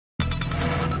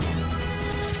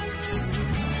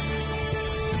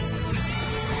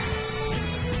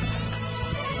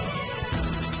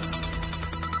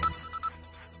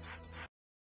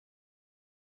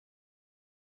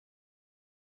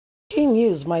Breaking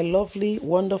news, my lovely,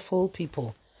 wonderful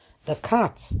people. The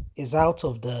cat is out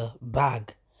of the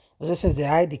bag. Since they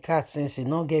hide the cat since they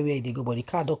not get where they go, but the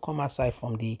cat don't come outside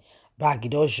from the bag. It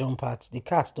does jump out. The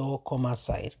cat don't come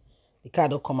outside. The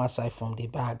cat don't come outside from the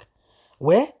bag.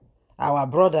 Where our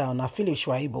brother on Philip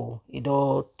Shaibu, he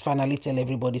don't finally tell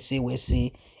everybody say we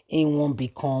see he won't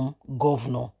become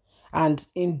governor. And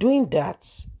in doing that,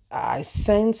 I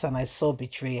sense and I saw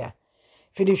betrayal.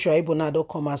 Philip Shaibu now don't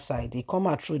come outside. He come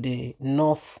out through the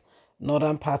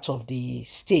northern part of the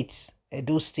state,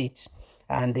 Edo State.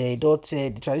 And the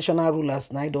traditional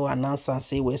rulers now don't announce and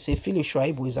say, we say Philip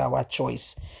Shaibu is our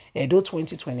choice. Edo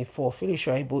 2024, Philip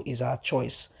Shaibu is our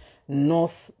choice.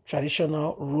 North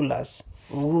traditional rulers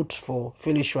root for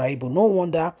Philip Shaibu. No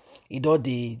wonder he don't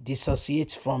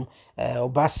dissociate from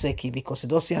OBASEKI, because he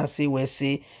don't see and say we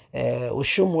say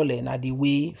OSHIOMHOLE na the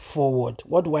way forward.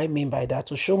 What do I mean by that?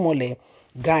 OSHIOMHOLE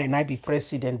guy and I be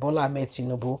president Bola Ahmed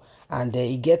Tinubu, and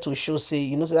he get to show say,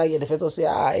 you know, so that year the first say,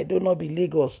 I do not be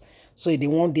Lagos, so they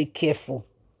won't be careful.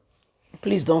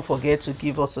 Please don't forget to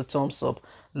give us a thumbs up,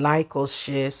 like us,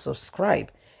 share, subscribe.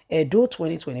 Edo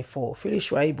 2024, Philip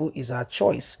Shaibu is our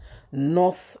choice.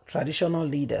 North traditional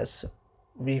leaders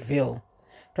reveal.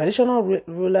 Traditional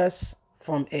rulers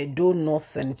from Edo North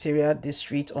Senatorial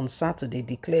District on Saturday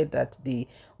declared that they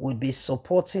would be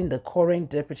supporting the current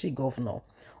deputy governor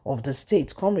of the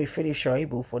state, Comrade Philip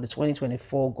Shaibu, for the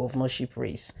 2024 governorship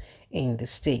race in the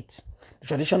state. The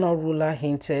traditional ruler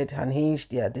hinted and hinged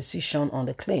their decision on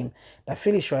the claim that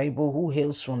Philip Shaibu, who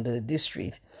hails from the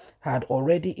district, had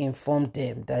already informed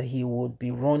them that he would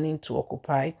be running to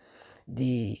occupy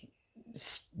the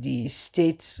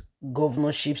state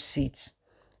governorship seat,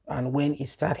 and when it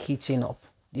started heating up.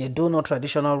 The Edo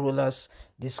traditional rulers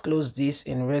disclosed this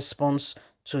in response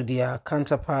to their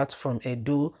counterpart from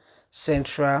Edo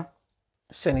Central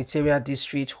Senatorial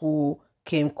District, who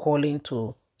came calling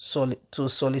to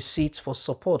solicit for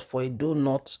support for Edo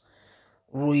North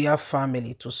royal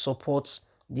family to support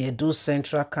the Edo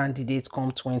Central candidate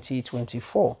come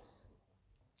 2024.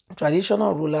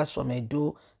 Traditional rulers from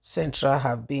Edo Central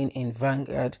have been in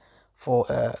vanguard for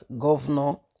a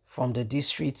governor from the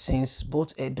district since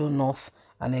both Edo North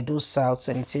and Edo South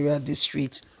Senatorial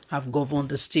District have governed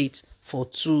the state for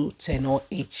 2 tenures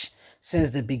each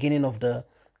since the beginning of the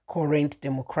current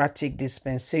democratic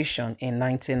dispensation in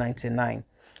 1999.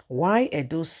 While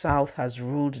Edo South has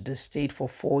ruled the state for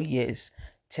 4 years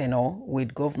tenure,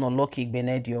 with Governor Lucky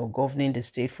Benedio governing the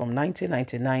state from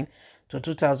 1999 to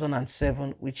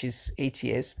 2007, which is 8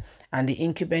 years, and the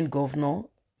incumbent governor,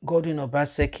 Godwin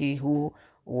Obaseki, who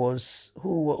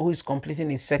is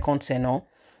completing his second tenure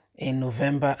in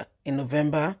November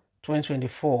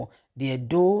 2024. The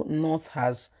Edo North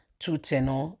has 2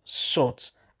 tenure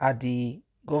shots at the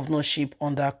governorship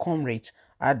under Comrade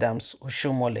Adams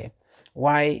OSHIOMHOLE.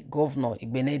 While Governor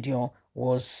Igbenedion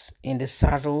was in the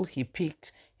saddle, he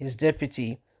picked his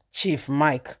deputy, Chief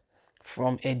Mike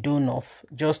from Edo North,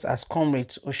 just as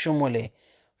Comrade OSHIOMHOLE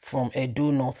from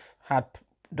Edo North had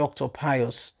Dr.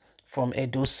 Pius from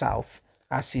Edo South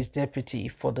as his deputy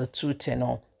for the 2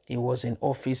 tenure he was in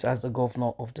office as the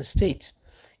governor of the state.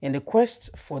 In the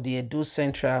quest for the Edo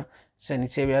Central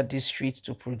Senatorial District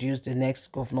to produce the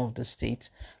next governor of the state,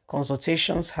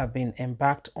 consultations have been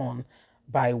embarked on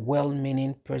by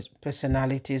well-meaning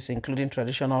personalities, including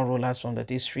traditional rulers from the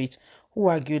district, who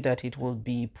argue that it will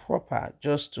be proper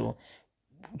just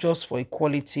for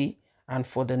equality and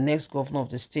for the next governor of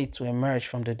the state to emerge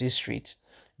from the district.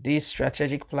 This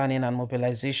strategic planning and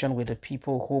mobilization with the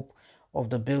people hope of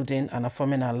the building and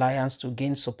forming an alliance to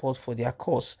gain support for their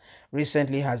cause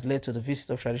recently has led to the visit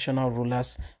of traditional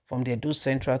rulers from the Edo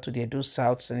Central to the Edo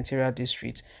South Senatorial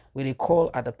District with a call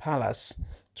at the palace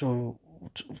of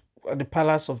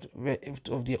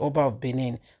the Oba of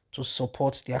Benin to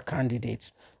support their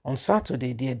candidates. On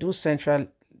Saturday, the Edo Central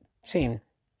team,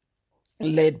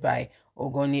 led by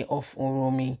Ogoni of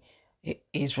Uromi,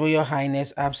 His Royal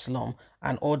Highness Absalom,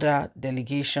 and other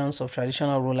delegations of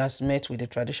traditional rulers met with the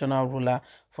traditional ruler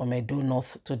from Edo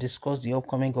North to discuss the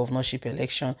upcoming governorship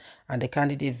election and the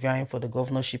candidate vying for the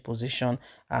governorship position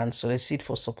and solicit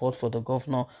for support for the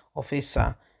governor of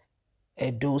Esa,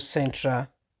 Edo Central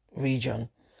region.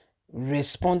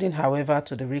 Responding, however,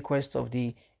 to the request of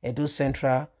the Edo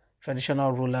Central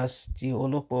traditional rulers, the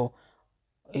Olokbo,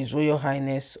 His Royal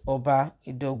Highness Oba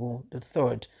Idogu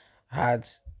III, had,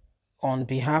 on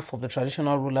behalf of the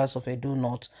traditional rulers of Edo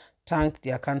North, thanked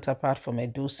their counterpart from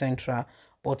Edo Central,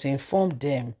 but informed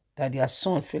them that their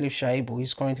son, Philip Shaibu, who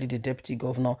is currently the deputy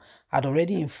governor, had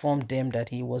already informed them that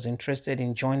he was interested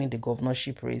in joining the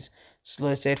governorship race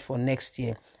slated for next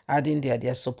year, adding that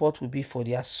their support would be for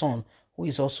their son, who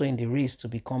is also in the race to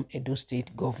become Edo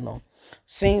State governor.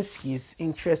 Since his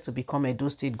interest to become Edo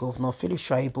State governor, Philip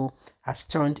Shaibu has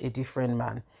turned a different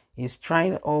man. He's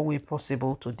trying all way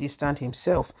possible to distance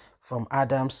himself from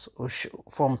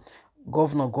from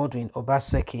Governor Godwin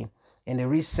Obaseki. In a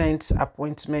recent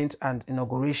appointment and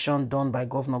inauguration done by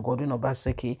Governor Godwin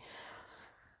Obaseki,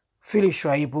 Philip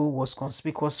Shaibu was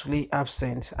conspicuously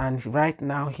absent, and right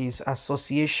now his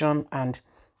association and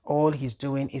all he's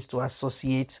doing is to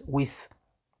associate with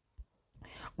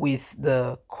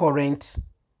the current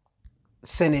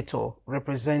senator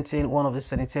representing one of the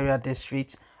senatorial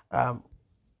districts,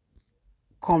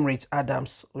 Comrade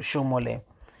Adams OSHIOMHOLE.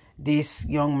 This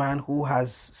young man who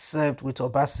has served with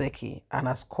OBASEKI and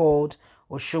has called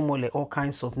OSHIOMHOLE all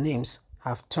kinds of names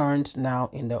have turned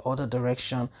now in the other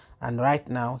direction, and right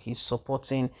now he's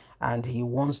supporting and he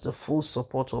wants the full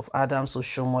support of Adams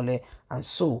OSHIOMHOLE, and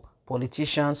so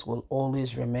politicians will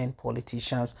always remain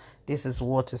politicians. This is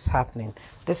what is happening.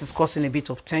 This is causing a bit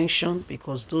of tension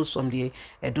because those from the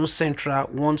Edo Central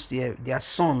wants their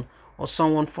son or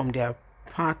someone from their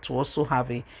part to also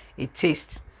have a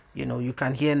taste. You know, you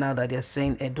can hear now that they're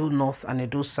saying Edo North and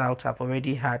Edo South have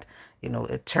already had, you know,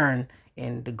 a turn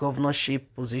in the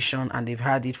governorship position, and they've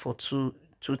had it for two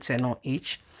tenure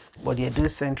each. But the Edo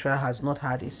Central has not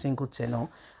had a single tenure,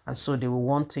 and so they will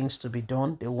want things to be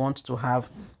done. They want to have,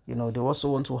 you know, they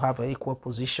also want to have an equal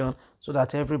position so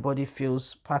that everybody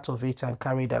feels part of it and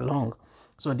carried along.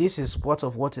 So this is part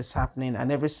of what is happening,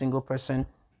 and every single person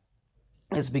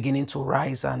is beginning to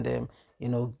rise and you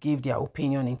know, give their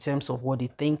opinion in terms of what they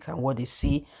think and what they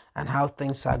see and how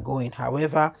things are going.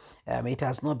 However, it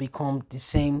has not become the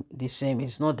same.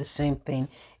 It's not the same thing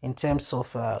in terms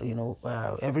of you know,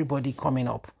 everybody coming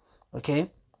up.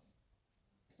 Okay,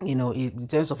 you know, in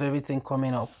terms of everything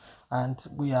coming up, and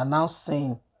we are now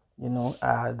saying, you know,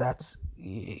 that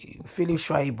Philip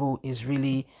Shaibu is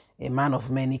really a man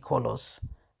of many colors.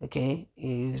 Okay,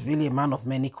 he is really a man of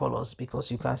many colors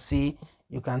because you can see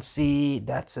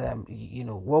that you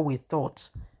know, what we thought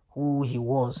who he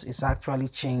was is actually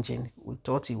changing. We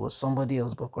thought he was somebody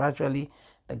else, but gradually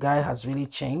the guy has really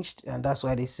changed, and that's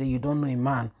why they say you don't know a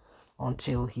man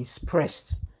until he's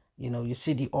pressed. You know, you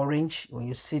see the orange, when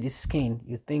you see the skin,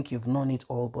 you think you've known it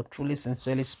all, but truly,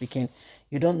 sincerely speaking,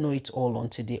 you don't know it all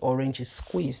until the orange is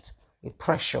squeezed with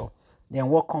pressure. Then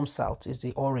what comes out is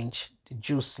the orange, the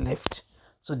juice left.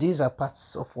 So these are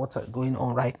parts of what are going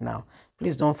on right now.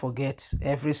 Please don't forget,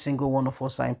 every single one of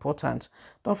us are important.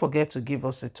 Don't forget to give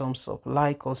us a thumbs up,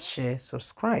 like us, share,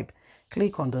 subscribe.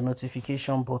 Click on the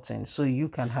notification button so you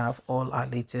can have all our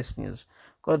latest news.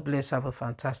 God bless. Have a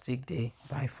fantastic day.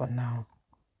 Bye for now.